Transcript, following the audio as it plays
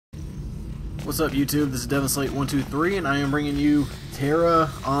What's up YouTube, this is DevinSlate123 and I am bringing you Tera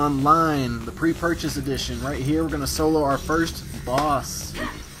Online, the pre-purchase edition. Right here we're going to solo our first boss,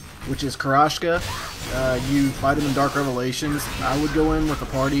 which is Karascha. You fight him in Dark Revelations. I would go in with a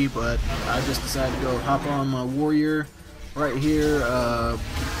party, but I just decided to go hop on my warrior right here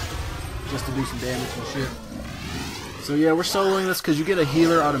just to do some damage and shit. So yeah, we're soloing this because you get a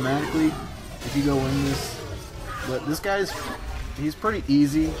healer automatically if you go in this. But this guy's, he's pretty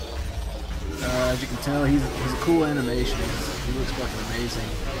easy. As you can tell, he's a cool animation. He looks fucking amazing.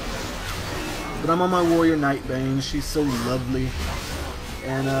 But I'm on my warrior Nightbane. She's so lovely.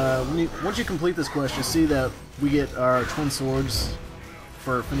 And once you complete this quest, you'll see that we get our twin swords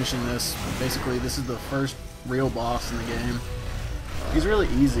for finishing this. Basically, this is the first real boss in the game. He's really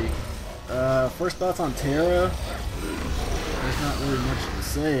easy. First thoughts on Tera. There's not really much to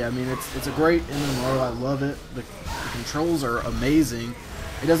say. I mean, it's a great MMO. I love it. The controls are amazing.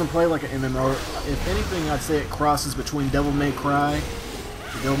 It doesn't play like an MMO. If anything, I'd say it crosses between Devil May Cry,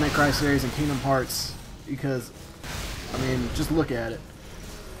 the Devil May Cry series, and Kingdom Hearts. Because, I mean, just look at it.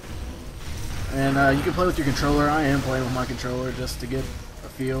 And you can play with your controller. I am playing with my controller just to get a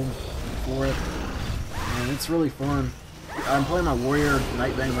feel for it. And it's really fun. I'm playing my warrior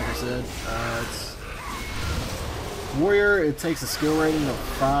Nightbane, like I said. It's warrior. It takes a skill rating of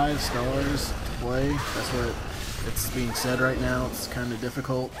 5 stars to play. That's what it's being said right now. It's kind of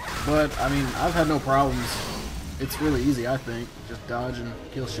difficult, but I mean, I've had no problems. It's really easy, I think. Just dodge and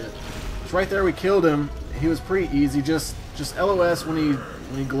kill shit. So right there, we killed him. He was pretty easy. Just LOS when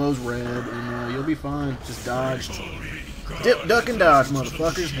he glows red, and you'll be fine. Just dodge, dip, duck, and dodge,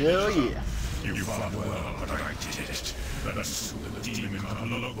 motherfuckers. Hell yeah! You fought well, but I did it. Then soon the demon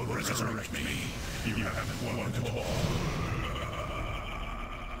Kalala will resurrect me. You haven't won at all.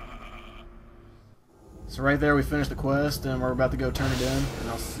 So right there we finished the quest and we're about to go turn it in.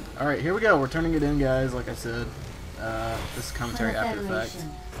 Alright, here we go. We're turning it in, guys, like I said. This is commentary after the fact.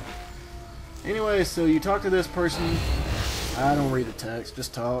 Anyway, so you talk to this person. I don't read the text,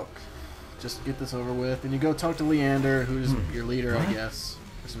 just talk. Just get this over with. And you go talk to Leander, who's your leader, I guess.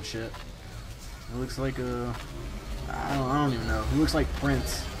 Or some shit. It looks like a... I don't even know. He looks like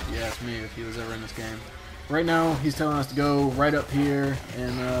Prince, if you ask me, if he was ever in this game. Right now, he's telling us to go right up here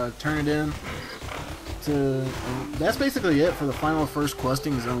and turn it in. That's basically it for the final first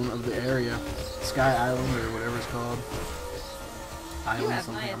questing zone of the area. Sky Island, or whatever it's called. Island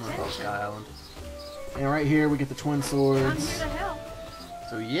something, I'm gonna call it Sky Island. And right here we get the twin swords.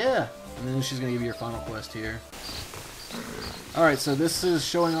 So yeah, and then she's gonna give you your final quest here. Alright, so this is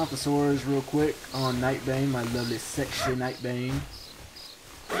showing off the swords real quick on Nightbane, my lovely sexy Nightbane.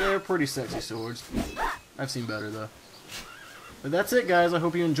 They're pretty sexy swords. I've seen better though. But that's it, guys. I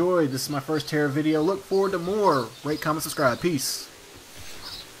hope you enjoyed. This is my first Tera video. Look forward to more. Rate, comment, subscribe. Peace.